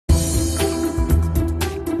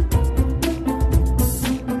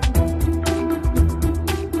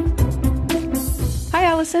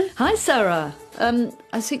Hi, Sarah.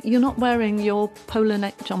 I see you're not wearing your polo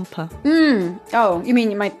neck jumper. Oh, you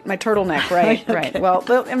mean my turtleneck, right? Okay. Right. Well,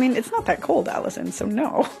 I mean, it's not that cold, Alison, so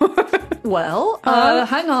no. Well,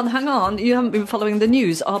 hang on. You haven't been following the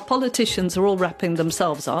news. Our politicians are all wrapping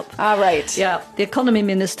themselves up. Ah, right. Yeah. The economy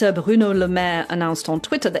minister, Bruno Le Maire, announced on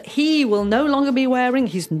Twitter that he's no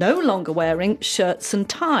longer wearing shirts and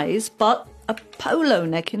ties, but a polo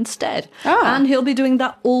neck instead. And he'll be doing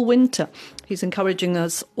that all winter. He's encouraging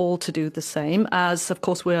us all to do the same as, of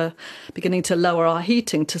course, we're beginning to lower our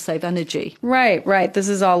heating to save energy. Right. This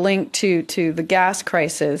is all linked to the gas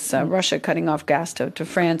crisis, Russia cutting off gas to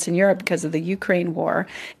France and Europe because of the Ukraine war.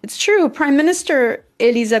 It's true. Prime Minister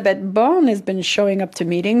Elisabeth Borne has been showing up to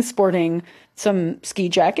meetings sporting some ski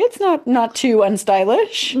jackets, not too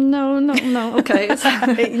unstylish. No, okay.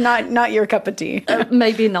 not your cup of tea.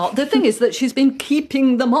 Maybe not. The thing is that she's been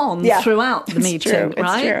keeping them on throughout the meeting, right?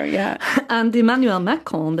 It's true, yeah. And Emmanuel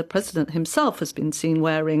Macron, the president himself, has been seen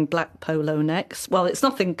wearing black polo necks. Well, it's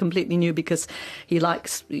nothing completely new because he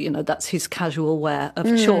likes, that's his casual wear of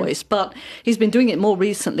choice. But he's been doing it more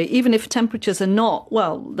recently, even if temperatures are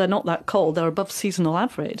they're not that cold. They're above seasonal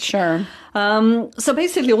average. Sure. So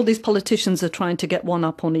basically all these politicians are trying to get one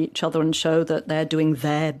up on each other and show that they're doing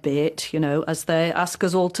their bit, as they ask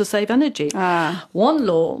us all to save energy. One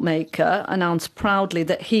lawmaker announced proudly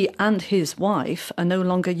that he and his wife are no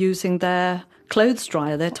longer using their clothes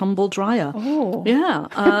dryer, their tumble dryer. Oh. Yeah.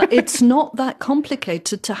 It's not that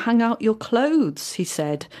complicated to hang out your clothes, he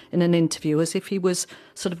said in an interview, as if he was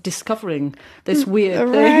sort of discovering this weird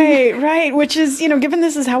thing. Right. Which is, given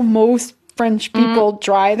this is how most French people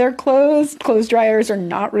dry their clothes. Clothes dryers are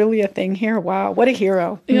not really a thing here. Wow, what a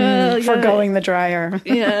hero. Forgoing the dryer.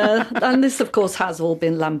 Yeah, and this, of course, has all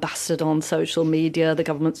been lambasted on social media. The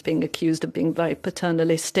government's being accused of being very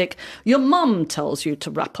paternalistic. Your mum tells you to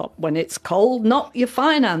wrap up when it's cold, not your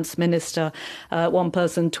finance minister, one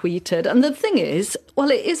person tweeted. And the thing is,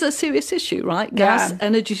 it is a serious issue, right? Gas,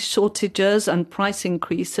 energy shortages and price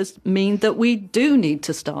increases mean that we do need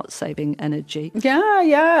to start saving energy.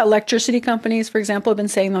 Yeah. Electricity companies, for example, have been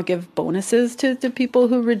saying they'll give bonuses to people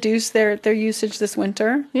who reduce their usage this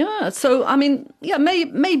winter. Yeah, so,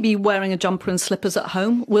 maybe wearing a jumper and slippers at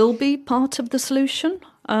home will be part of the solution.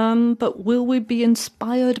 But will we be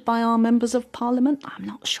inspired by our members of parliament? I'm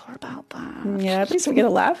not sure about that. Yeah, at least we get a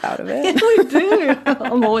laugh out of it. Yeah, we do.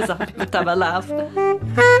 I'm always happy to have a laugh.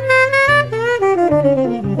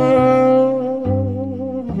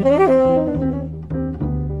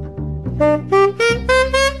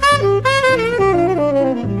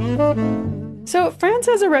 So France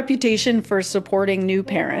has a reputation for supporting new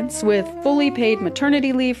parents with fully paid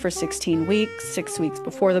maternity leave for 16 weeks, 6 weeks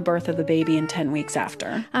before the birth of the baby and 10 weeks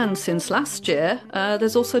after. And since last year,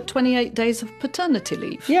 there's also 28 days of paternity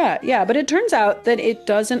leave. Yeah, but it turns out that it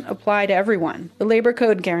doesn't apply to everyone. The Labour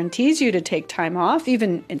Code guarantees you to take time off,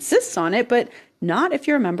 even insists on it, but not if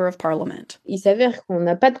you're a member of parliament.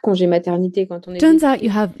 Turns out you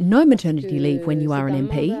have no maternity leave when you are an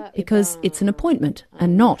MP because it's an appointment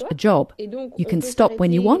and not a job. You can stop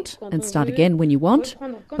when you want and start again when you want,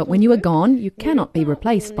 but when you are gone, you cannot be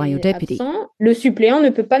replaced by your deputy. So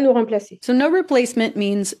no replacement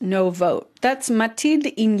means no vote. That's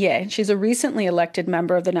Mathilde Ignet. She's a recently elected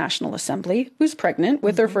member of the National Assembly who's pregnant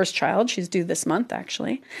with her first child. She's due this month,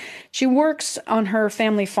 actually. She works on her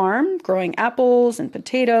family farm, growing apples and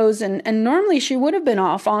potatoes, and normally she would have been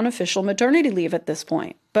off on official maternity leave at this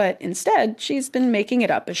point. But instead, she's been making it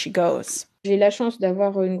up as she goes.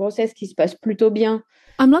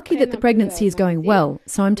 I'm lucky that the pregnancy is going well,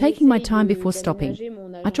 so I'm taking my time before stopping.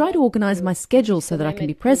 I try to organise my schedule so that I can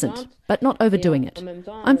be present, but not overdoing it.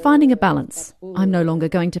 I'm finding a balance. I'm no longer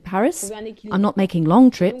going to Paris, I'm not making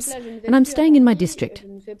long trips, and I'm staying in my district.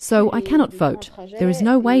 So I cannot vote. There is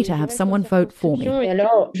no way to have someone vote for me.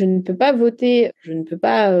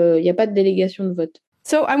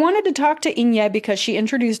 So I wanted to talk to Ignet because she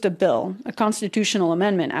introduced a bill, a constitutional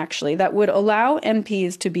amendment actually, that would allow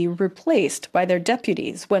MPs to be replaced by their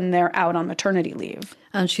deputies when they're out on maternity leave.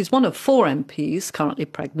 And she's one of 4 MPs currently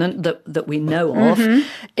pregnant that we know of,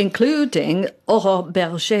 including Aurore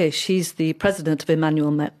Berger. She's the president of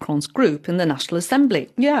Emmanuel Macron's group in the National Assembly.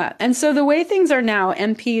 Yeah, and so the way things are now,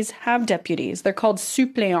 MPs have deputies. They're called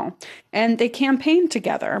suppléants, and they campaign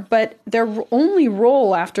together. But their only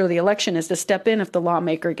role after the election is to step in if the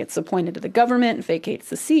lawmaker gets appointed to the government and vacates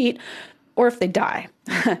the seat, or if they die.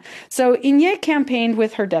 So Ignet campaigned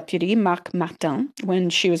with her deputy, Marc Martin, when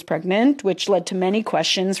she was pregnant, which led to many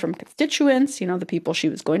questions from constituents, the people she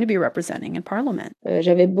was going to be representing in parliament. There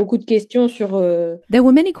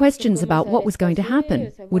were many questions about what was going to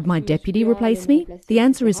happen. Would my deputy replace me? The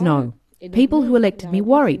answer is no. People who elected me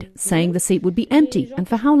worried, saying the seat would be empty, and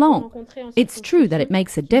for how long? It's true that it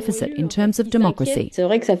makes a deficit in terms of democracy. C'est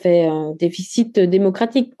vrai que ça fait un déficit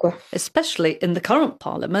démocratique, quoi. Especially in the current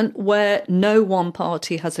parliament, where no one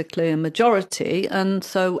party has a clear majority, and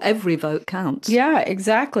so every vote counts. Yeah,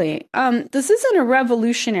 exactly. This isn't a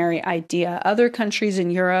revolutionary idea. Other countries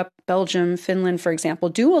in Europe, Belgium, Finland, for example,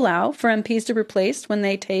 do allow for MPs to be replaced when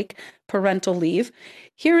they take parental leave.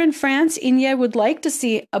 Here in France, Inye would like to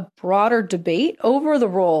see a broader debate over the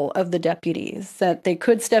role of the deputies, that they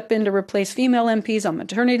could step in to replace female MPs on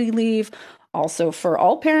maternity leave, also for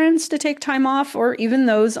all parents to take time off, or even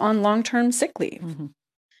those on long-term sick leave. Mm-hmm.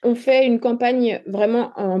 On fait une campagne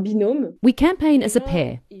vraiment en binôme. We campaign as a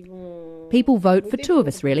pair. People vote for two of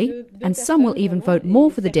us, really, and some will even vote more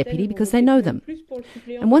for the deputy because they know them.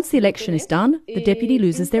 And once the election is done, the deputy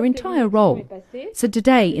loses their entire role. So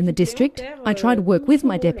today, in the district, I try to work with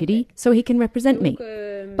my deputy so he can represent me.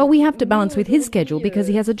 But we have to balance with his schedule because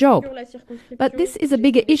he has a job. But this is a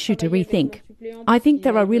bigger issue to rethink. I think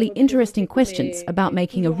there are really interesting questions about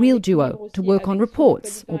making a real duo to work on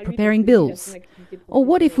reports or preparing bills. Or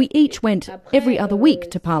what if we each went every other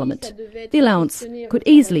week to Parliament? The allowance could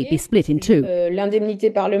easily be split in two.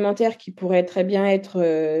 L'indemnité parlementaire qui pourrait très bien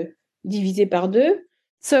être divisée par deux.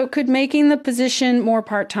 So could making the position more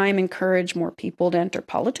part-time encourage more people to enter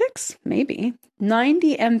politics? Maybe.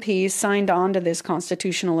 90 MPs signed on to this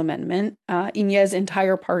constitutional amendment, Inye's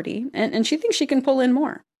entire party, and she thinks she can pull in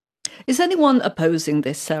more. Is anyone opposing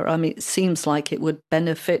this, Sarah? I mean, it seems like it would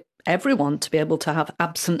benefit everyone to be able to have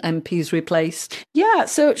absent MPs replaced. Yeah,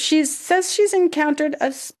 so she says she's encountered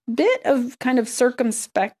a bit of kind of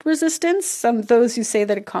circumspect resistance. Some those who say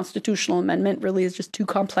that a constitutional amendment really is just too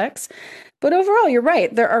complex. But overall, you're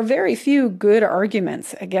right. There are very few good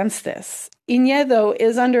arguments against this. Inye, though,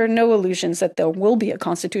 is under no illusions that there will be a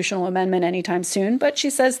constitutional amendment anytime soon, but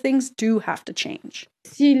she says things do have to change.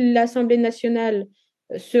 Si l'Assemblée nationale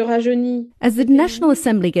se rajeunit. As the National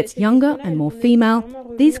Assembly gets younger and more female,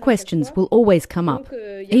 these questions will always come up.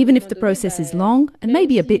 Even if the process is long and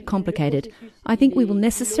maybe a bit complicated, I think we will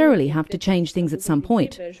necessarily have to change things at some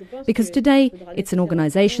point. Because today, it's an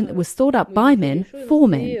organisation that was thought up by men for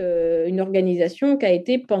men. Une organisation qui a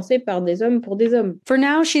été pensée par des hommes pour des hommes. For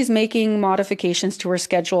now, she's making modifications to her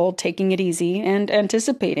schedule, taking it easy, and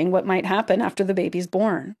anticipating what might happen after the baby's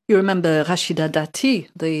born. You remember Rachida Dati,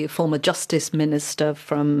 the former justice minister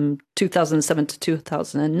from 2007 to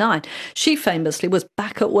 2009. She famously was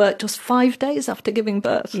back at work just 5 days after giving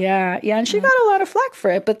birth. Yeah, and she got a lot of flack for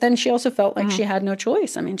it, but then she also felt like she had no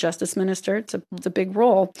choice. I mean, justice minister, it's a big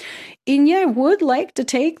role. Inye would like to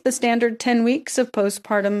take the standard 10 weeks of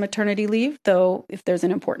postpartum maternity leave, though if there's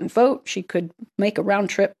an important vote, she could make a round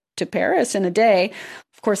trip to Paris in a day.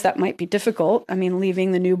 Of course, that might be difficult. I mean,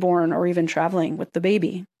 leaving the newborn or even traveling with the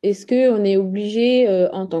baby. Est-ce qu'on est obligé,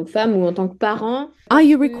 en tant que femme ou en tant que parent? Are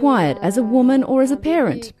you required as a woman or as a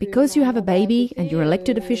parent, because you have a baby and you're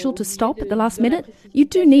elected official, to stop at the last minute? You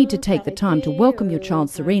do need to take the time to welcome your child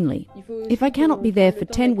serenely. If I cannot be there for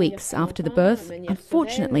 10 weeks after the birth,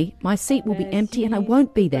 unfortunately, my seat will be empty and I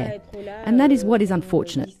won't be there. And that is what is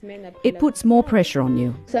unfortunate. It puts more pressure on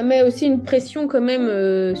you. Ça met aussi une pression quand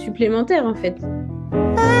même supplémentaire, en fait.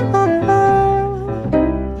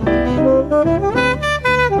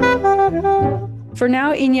 For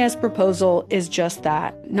now, Inye's proposal is just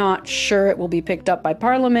that. Not sure it will be picked up by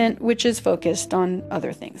Parliament, which is focused on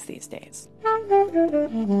other things these days.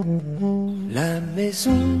 La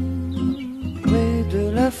maison près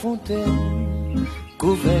de la fontaine,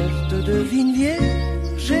 couverte de vignes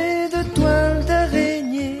vierges et de toiles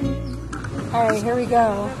d'araignée. All right, here we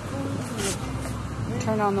go.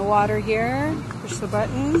 Turn on the water here. Push the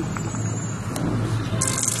button.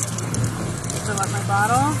 Fill up my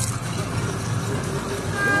bottle.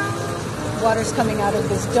 Water's coming out of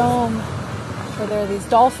this dome where there are these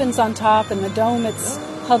dolphins on top, and the dome, it's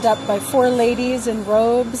held up by 4 ladies in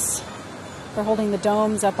robes. They're holding the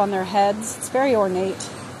domes up on their heads. It's very ornate.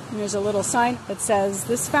 And there's a little sign that says,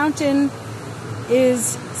 "This fountain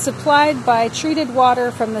is supplied by treated water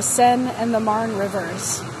from the Seine and the Marne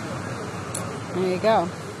rivers." There you go.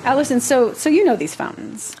 Alison, so you know these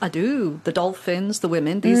fountains. I do. The dolphins, the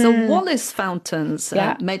women. These are Wallace fountains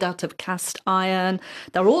made out of cast iron.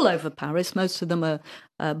 They're all over Paris. Most of them are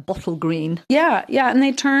bottle green. Yeah, and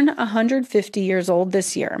they turn 150 years old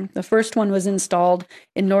this year. The first one was installed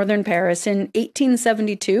in northern Paris in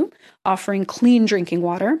 1872 offering clean drinking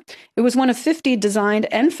water. It was one of 50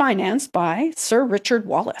 designed and financed by Sir Richard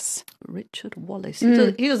Wallace. Richard Wallace.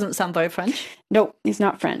 He doesn't sound very French. No, he's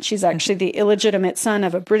not French. He's actually the illegitimate son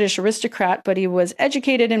of a British aristocrat, but he was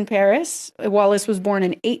educated in Paris. Wallace was born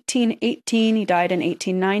in 1818. He died in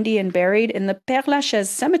 1890 and buried in the Père Lachaise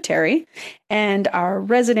cemetery. And our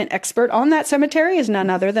resident expert on that cemetery is none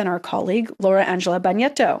other than our colleague, Laura Angela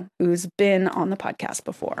Bagnetto, who's been on the podcast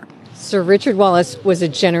before. Sir Richard Wallace was a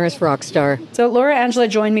generous rock star. So Laura Angela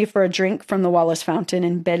joined me for a drink from the Wallace Fountain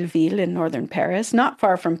in Belleville in northern Paris, not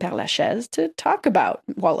far from Père Lachaise, to talk about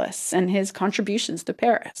Wallace and his contributions to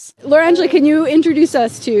Paris. Laura Angela, can you introduce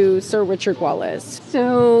us to Sir Richard Wallace?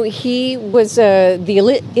 So he was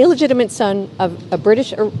the illegitimate son of a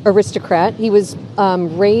British aristocrat. He was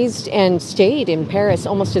raised and stayed in Paris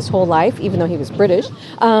almost his whole life, even though he was British.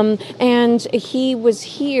 And he was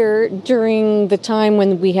here during the time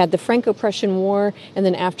when we had the Franco-Prussian War, and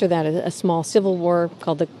then after that, a small civil war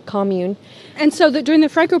called the Commune. And so during the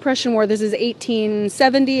Franco-Prussian War, this is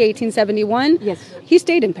 1870, 1871? Yes. He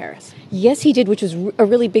stayed in Paris. Yes, he did, which was a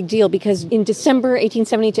really big deal because in December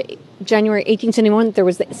 1870 to January 1871, there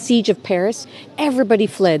was the siege of Paris. Everybody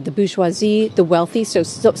fled, the bourgeoisie, the wealthy, so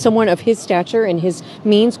someone of his stature and his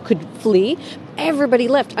means could flee. Everybody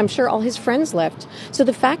left. I'm sure all his friends left. So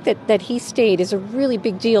the fact that he stayed is a really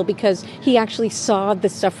big deal because he actually saw the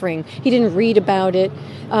suffering. He didn't read about it.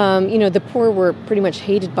 The poor were pretty much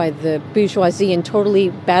hated by the bourgeoisie and totally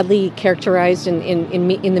badly characterized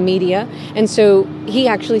in the media. And so he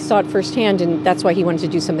actually saw it firsthand, and that's why he wanted to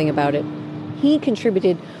do something about it. He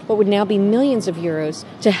contributed what would now be millions of euros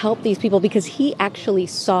to help these people because he actually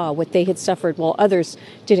saw what they had suffered while others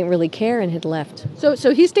didn't really care and had left.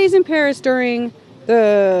 So he stays in Paris during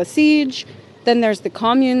the siege. Then there's the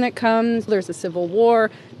Commune that comes. There's a civil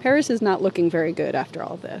war. Paris is not looking very good after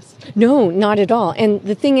all this. No, not at all. And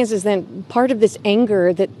the thing is that part of this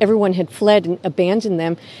anger that everyone had fled and abandoned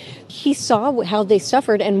them, he saw how they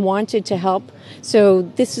suffered and wanted to help.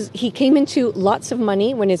 So he came into lots of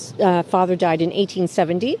money when his father died in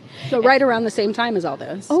 1870. So right around the same time as all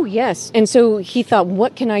this. Oh, yes. And so he thought,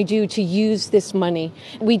 what can I do to use this money?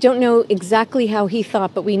 We don't know exactly how he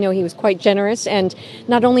thought, but we know he was quite generous. And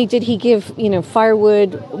not only did he give,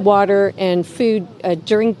 firewood, water, and food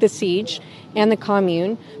during the siege and the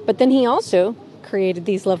Commune, but then he also created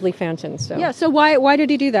these lovely fountains. So why did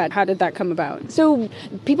he do that? How did that come about? So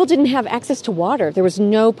people didn't have access to water. There was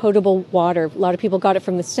no potable water. A lot of people got it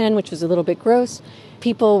from the Seine, which was a little bit gross.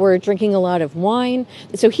 People were drinking a lot of wine.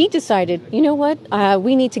 So he decided, you know what?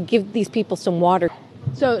 We need to give these people some water.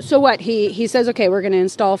 So what? He says, okay, we're going to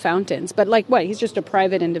install fountains. But like what? He's just a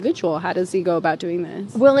private individual. How does he go about doing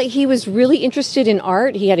this? Well, he was really interested in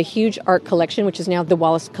art. He had a huge art collection, which is now the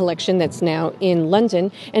Wallace collection that's now in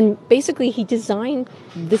London. And basically he designed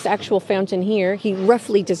this actual fountain here. He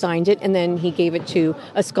roughly designed it, and then he gave it to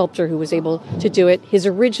a sculptor who was able to do it. His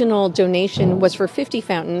original donation was for 50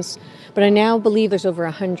 fountains, but I now believe there's over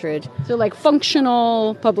 100. So like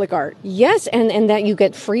functional public art. Yes, and that you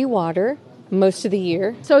get free water most of the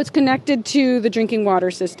year. So it's connected to the drinking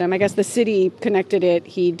water system. I guess the city connected it.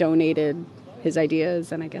 He donated his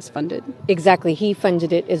ideas and I guess funded. Exactly. He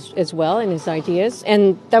funded it as well and his ideas.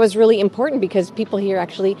 And that was really important because people here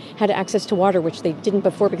actually had access to water, which they didn't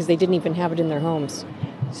before because they didn't even have it in their homes.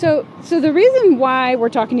 So the reason why we're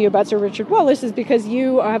talking to you about Sir Richard Wallace is because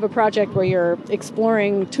you have a project where you're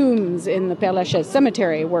exploring tombs in the Père Lachaise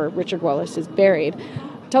cemetery where Richard Wallace is buried.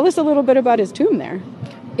 Tell us a little bit about his tomb there.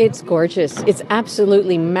 It's gorgeous. It's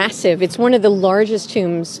absolutely massive. It's one of the largest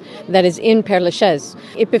tombs that is in Père Lachaise.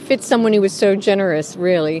 It befits someone who was so generous,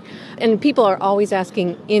 really. And people are always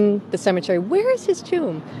asking in the cemetery, where is his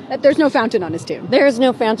tomb? There's no fountain on his tomb. There is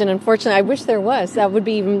no fountain, unfortunately. I wish there was. That would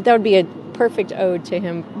be a perfect ode to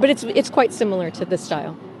him. But it's quite similar to the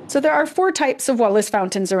style. So there are 4 types of Wallace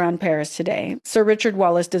fountains around Paris today. Sir Richard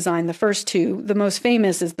Wallace designed the first 2. The most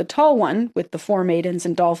famous is the tall one with the 4 maidens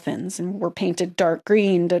and dolphins, and were painted dark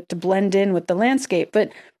green to blend in with the landscape.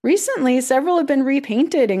 But recently, several have been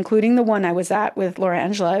repainted, including the one I was at with Laura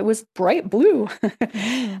Angela. It was bright blue.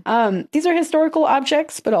 These are historical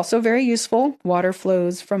objects, but also very useful. Water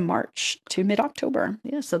flows from March to mid-October.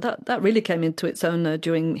 Yeah, so that really came into its own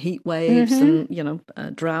during heat waves and,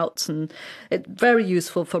 droughts. And it's very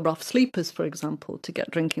useful for rough sleepers, for example, to get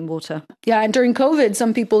drinking water. Yeah, and during COVID,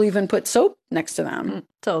 some people even put soap next to them.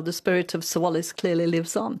 So the spirit of Sir Wallace clearly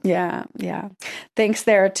lives on. Yeah. Thanks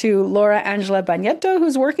there to Laura Angela Bagnetto,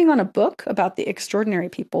 who's working on a book about the extraordinary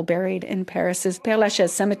people buried in Paris's Père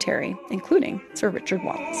Lachaise cemetery, including Sir Richard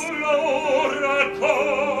Wallace.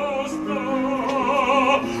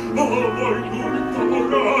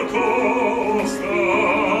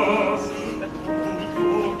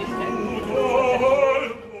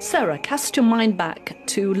 Sarah, cast your mind back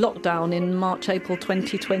to lockdown in March, April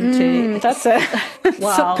 2020. That's a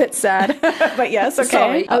bit sad. But yes,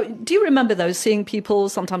 okay. Sorry. Do you remember those, seeing people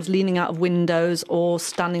sometimes leaning out of windows or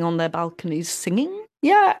standing on their balconies singing?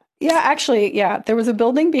 Yeah, actually, there was a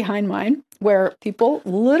building behind mine where people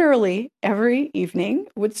literally every evening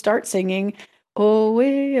would start singing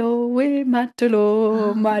Ohé, ohé,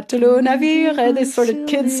 matelot, matelot navire, this sort of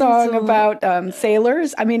kid song about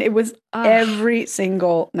sailors. I mean, it was every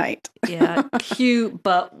single night. Yeah, cute,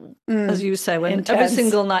 but as you say, when every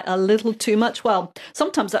single night a little too much. Well,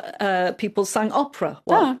 sometimes people sang opera,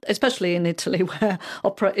 especially in Italy, where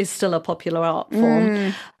opera is still a popular art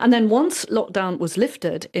form. And then once lockdown was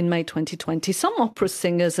lifted in May 2020, some opera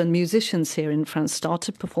singers and musicians here in France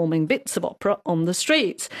started performing bits of opera on the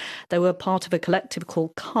streets. They were part of a collective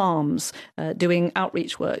called Calms, doing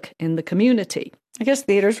outreach work in the community. I guess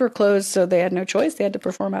theaters were closed, so they had no choice. They had to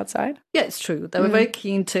perform outside. Yeah, it's true. They were very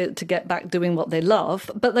keen to get back doing what they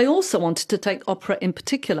love, but they also wanted to take opera in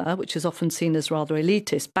particular, which is often seen as rather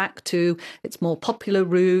elitist, back to its more popular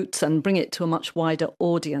roots and bring it to a much wider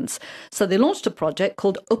audience. So they launched a project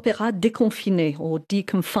called Opéra déconfiné, or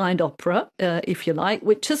deconfined opera, if you like,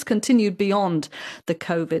 which has continued beyond the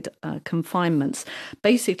COVID confinements.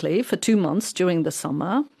 Basically, for 2 months during the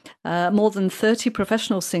summer, more than 30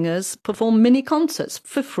 professional singers perform mini concerts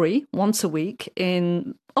for free once a week,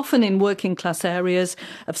 often in working class areas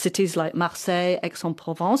of cities like Marseille,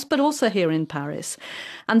 Aix-en-Provence, but also here in Paris.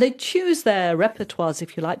 And they choose their repertoires,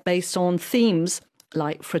 if you like, based on themes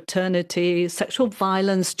like fraternity, sexual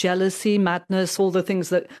violence, jealousy, madness, all the things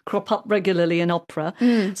that crop up regularly in opera.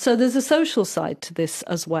 So there's a social side to this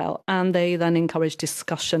as well. And they then encourage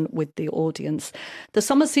discussion with the audience. The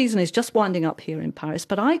summer season is just winding up here in Paris,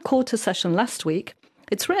 but I caught a session last week.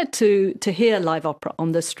 It's rare to hear live opera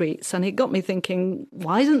on the streets, and it got me thinking,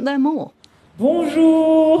 why isn't there more?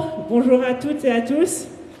 Bonjour, bonjour à toutes et à tous.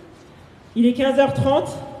 Il est 15h30.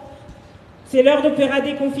 C'est l'heure d'opéra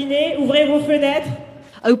déconfiné. Ouvrez vos fenêtres.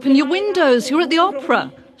 Open your windows, you're at the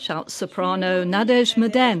opera, shouts soprano Nadège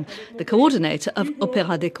Meden, the coordinator of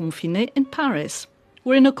Opéra déconfiné in Paris.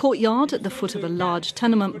 We're in a courtyard at the foot of a large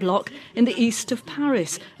tenement block in the east of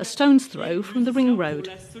Paris, a stone's throw from the ring road.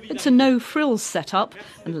 It's a no-frills setup,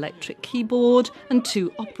 an electric keyboard and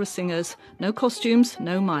 2 opera singers. No costumes,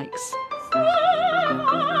 no mics.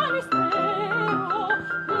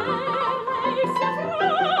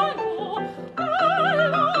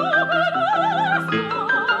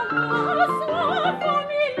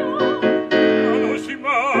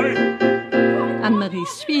 Anne-Marie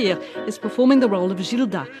Suire is performing the role of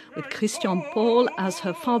Gilda, with Christian Paul as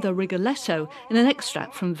her father Rigoletto in an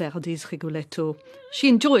extract from Verdi's Rigoletto. She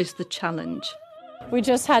enjoys the challenge. We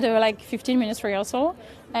just had a 15 minutes rehearsal,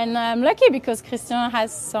 and I'm lucky because Christian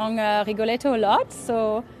has sung Rigoletto a lot,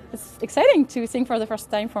 so it's exciting to sing for the first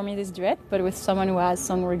time for me this duet, but with someone who has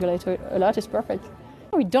sung Rigoletto a lot is perfect.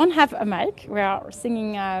 We don't have a mic. We are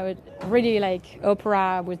singing really like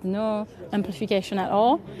opera with no amplification at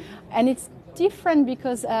all, and it's different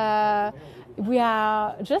because we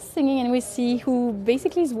are just singing and we see who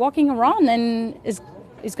basically is walking around and is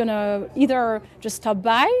going to either just stop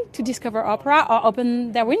by to discover opera or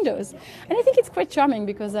open their windows. And I think it's quite charming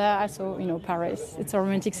because also, Paris, it's a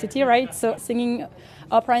romantic city, right? So singing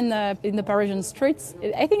opera in the Parisian streets,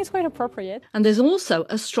 I think it's quite appropriate. And there's also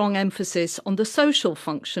a strong emphasis on the social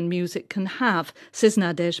function music can have, says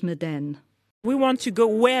Nadège Meden. We want to go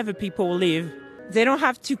wherever people live. They don't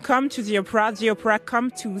have to come to the opera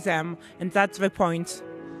come to them, and that's the point.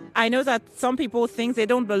 I know that some people think they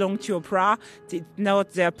don't belong to opera, it's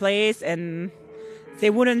not their place, and they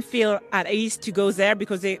wouldn't feel at ease to go there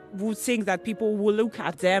because they would think that people will look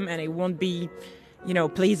at them and it won't be,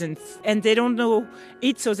 pleasant. And they don't know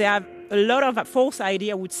it, so they have a lot of a false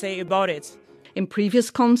idea, I would say, about it. In previous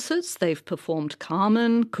concerts, they've performed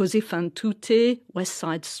Carmen, Così fan tutte, West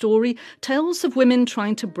Side Story, tales of women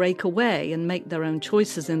trying to break away and make their own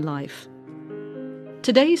choices in life.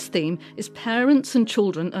 Today's theme is parents and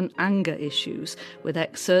children and anger issues, with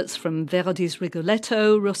excerpts from Verdi's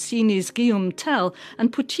Rigoletto, Rossini's Guillaume Tell and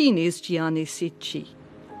Puccini's Gianni Ricci.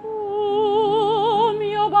 Oh,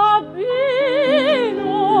 mio bambino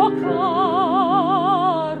caro,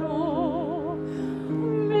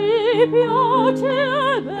 mi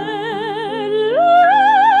piace bello,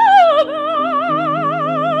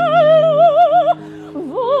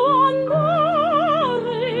 vuoi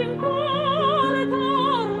andare in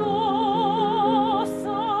porta rossa.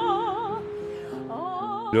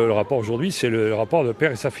 Le rapport aujourd'hui, c'est le rapport de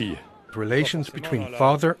père et sa fille. Relations between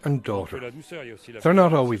father and daughter. They're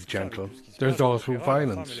not always gentle. There's also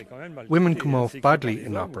violence. Women come off badly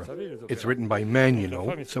in opera. It's written by men, you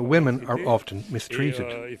know, so women are often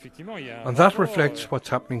mistreated. And that reflects what's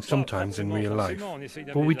happening sometimes in real life.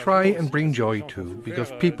 But we try and bring joy too,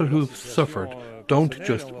 because people who've suffered don't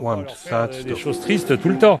just want sad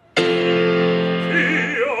stuff.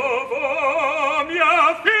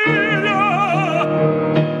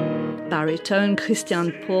 Baritone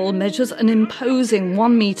Christian Paul measures an imposing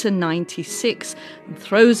 1.96 m and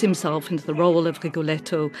throws himself into the role of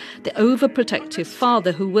Rigoletto, the overprotective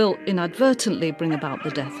father who will inadvertently bring about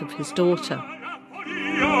the death of his daughter.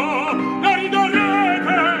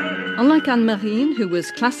 Unlike Anne-Marine, who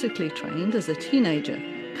was classically trained as a teenager,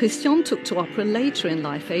 Christian took to opera later in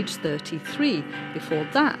life, aged 33. Before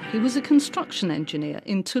that, he was a construction engineer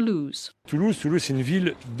in Toulouse. Toulouse, c'est une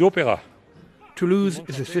ville d'opéra. Toulouse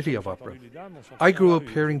is a city of opera. I grew up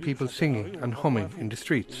hearing people singing and humming in the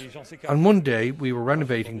streets. And one day we were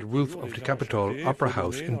renovating the roof of the Capitol Opera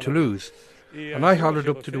House in Toulouse. And I hollered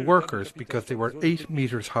up to the workers because they were 8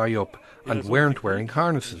 metres high up and weren't wearing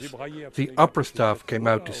harnesses. The opera staff came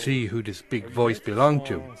out to see who this big voice belonged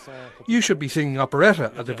to. You should be singing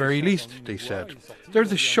operetta at the very least, they said.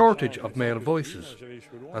 There's a shortage of male voices.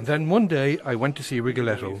 And then one day I went to see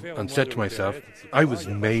Rigoletto and said to myself, I was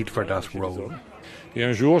made for that role. Et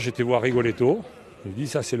un jour, j'étais voir Rigoletto. J'ai dit,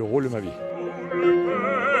 ça c'est le rôle de ma vie.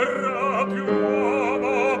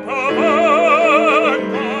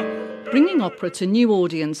 Bringing opera to new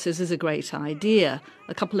audiences is a great idea.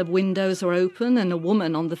 A couple of windows are open and a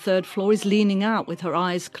woman on the third floor is leaning out with her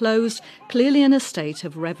eyes closed, clearly in a state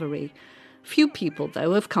of reverie. Few people,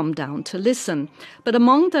 though, have come down to listen. But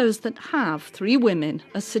among those that have, 3 women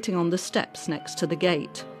are sitting on the steps next to the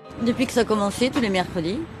gate. Depuis que ça a commencé, tous les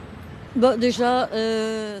mercredis.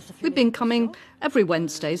 We've been coming every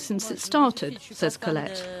Wednesday since it started, says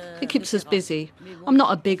Colette. It keeps us busy. I'm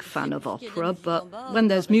not a big fan of opera, but when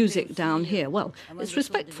there's music down here, well, it's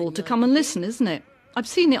respectful to come and listen, isn't it? I've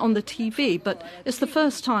seen it on the TV, but it's the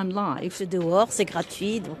first time live. C'est dehors, c'est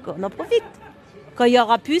gratuit, donc on en profite. Quand il y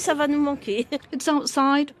aura plus, ça va nous manquer. It's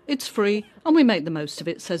outside, it's free, and we make the most of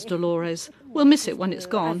it, says Dolores. We'll miss it when it's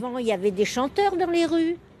gone. Avant, il y avait des chanteurs dans les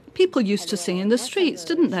rues. People used to sing in the streets,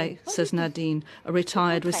 didn't they? Says Nadine, a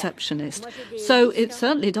retired receptionist. So it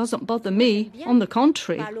certainly doesn't bother me. On the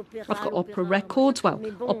contrary, I've got opera records, well,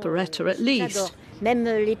 operetta at least. Même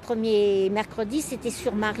les premiers mercredis, c'était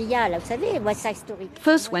sur Maria, là, vous savez, West Side Story.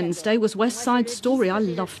 First Wednesday was West Side Story. I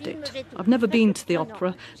loved it. I've never been to the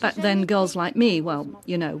opera. Back then, girls like me, well,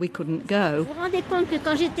 you know, we couldn't go. Vous vous rendez compte que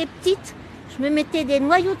quand j'étais petite, je me mettais des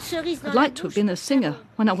noyaux de cerises dans I'd like to have been a singer.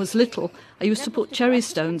 When I was little, I used to put cherry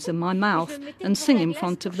stones in my mouth and sing in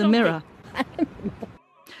front of the mirror.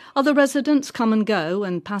 Other residents come and go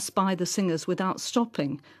and pass by the singers without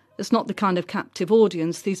stopping. It's not the kind of captive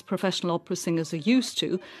audience these professional opera singers are used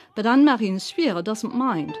to, but Anne-Marine Suire doesn't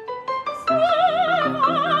mind.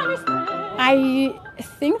 I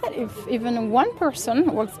think that if even one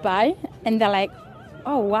person walks by and they're like,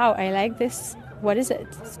 oh wow, I like this, what is it?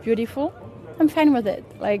 It's beautiful. I'm fine with it.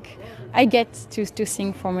 Like, I get to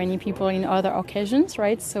sing for many people in other occasions,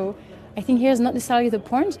 right? So I think here's not necessarily the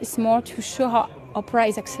point. It's more to show how opera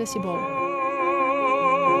is accessible.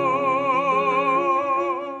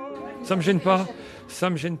 Ça me gêne pas.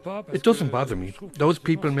 It doesn't bother me. Those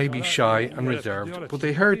people may be shy and reserved, but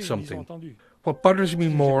they heard something. What bothers me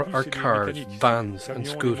more are cars, vans and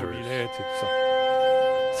scooters.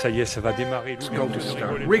 Ça y est, ça va démarrer. It's going to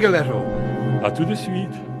start. Rigoletto. À tout de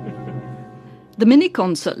suite. The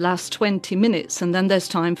mini-concert lasts 20 minutes and then there's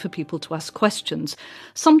time for people to ask questions.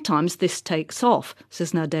 Sometimes this takes off,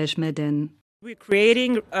 says Nadège Meden. We're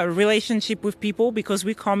creating a relationship with people because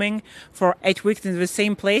we're coming for 8 weeks in the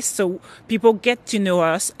same place, so people get to know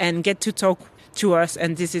us and get to talk to us,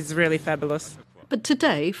 and this is really fabulous. But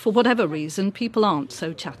today, for whatever reason, people aren't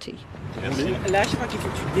so chatty. Là, je crois qu'il faut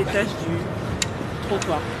que tu te détaches du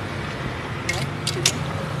trottoir.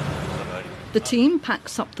 The team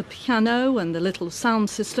packs up the piano and the little sound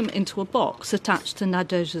system into a box attached to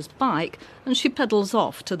Nadège's bike, and she pedals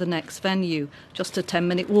off to the next venue, just a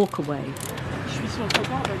 10-minute walk away.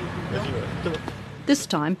 This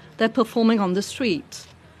time, they're performing on the streets.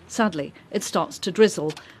 Sadly, it starts to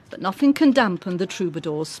drizzle, but nothing can dampen the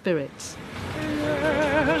troubadour's spirits.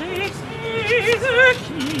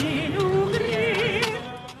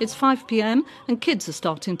 It's 5 p.m. and kids are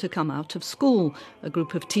starting to come out of school. A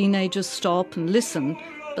group of teenagers stop and listen,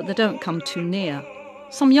 but they don't come too near.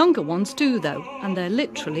 Some younger ones do, though, and they're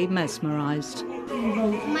literally mesmerised.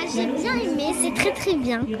 Moi, j'ai bien aimé, c'est très très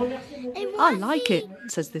bien. I like it,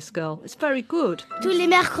 says this girl. It's very good. Tous les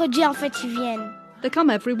mercredis, en fait, ils viennent. They come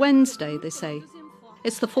every Wednesday, they say.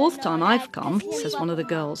 It's the 4th time I've come, says one of the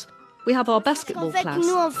girls. We have our basketball En fait, class.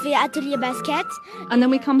 nous, on fait atelier basket. And then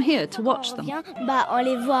we come here to watch them. Bah, on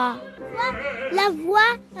les voit. La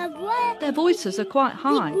voix. Their voices are quite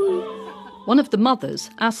high. One of the mothers,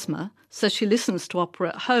 Asma, says she listens to opera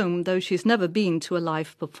at home, though she's never been to a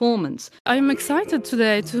live performance. I'm excited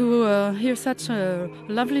today to hear such a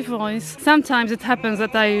lovely voice. Sometimes it happens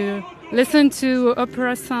that I listen to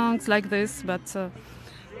opera songs like this, but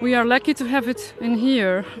we are lucky to have it in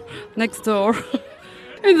here, next door,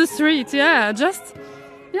 in the street,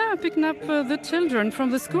 picking up the children from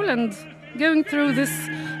the school and going through this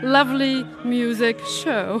lovely music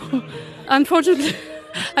show. Unfortunately,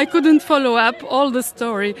 I couldn't follow up all the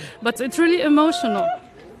story, but it's really emotional.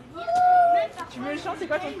 Tu me chantes, c'est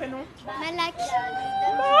quoi ton prénom? Malak.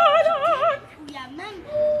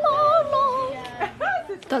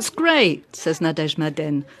 That's great, says Nadej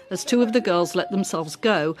Maden, as two of the girls let themselves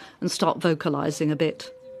go and start vocalising a bit.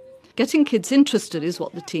 Getting kids interested is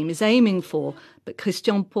what the team is aiming for, but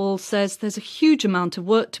Christian Paul says there's a huge amount of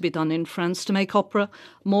work to be done in France to make opera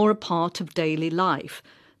more a part of daily life.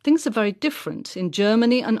 Things are very different in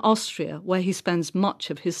Germany and Austria, where he spends much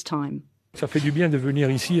of his time. Ça fait du bien de venir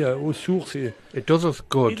ici aux sources. It does us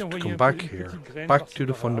good to come back here, back to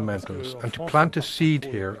the fundamentals, and to plant a seed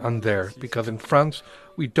here and there, because in France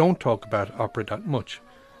we don't talk about opera that much.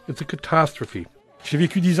 It's a catastrophe. J'ai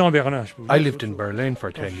vécu 10 ans à Berlin. I lived in Berlin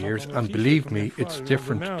for 10 years, and believe me, it's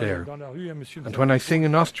different there. And when I sing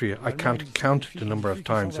in Austria, I can't count the number of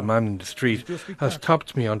times a man in the street has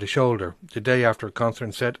tapped me on the shoulder the day after a concert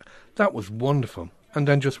and said, "That was wonderful," and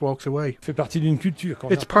then just walks away.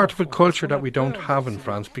 It's part of a culture that we don't have in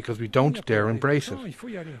France because we don't dare embrace it.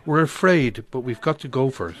 We're afraid, but we've got to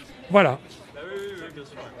go for it. Voilà.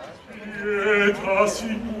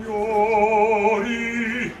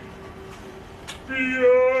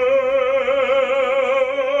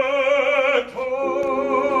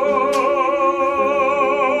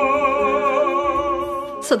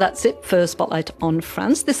 So that's it for Spotlight on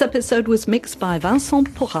France. This episode was mixed by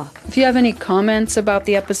Vincent Porrat. If you have any comments about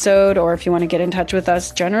the episode or if you want to get in touch with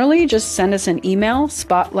us generally, just send us an email,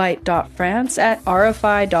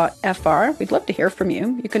 spotlight.france@rfi.fr. We'd love to hear from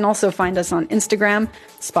you. You can also find us on Instagram,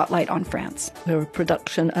 Spotlight on France. We're a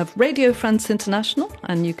production of Radio France International,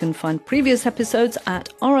 and you can find previous episodes at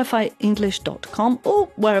rfienglish.com or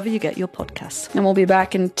wherever you get your podcasts. And we'll be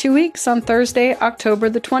back in 2 weeks on Thursday, October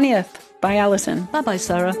the 20th. Bye, Alison. Bye-bye,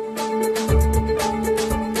 Sarah.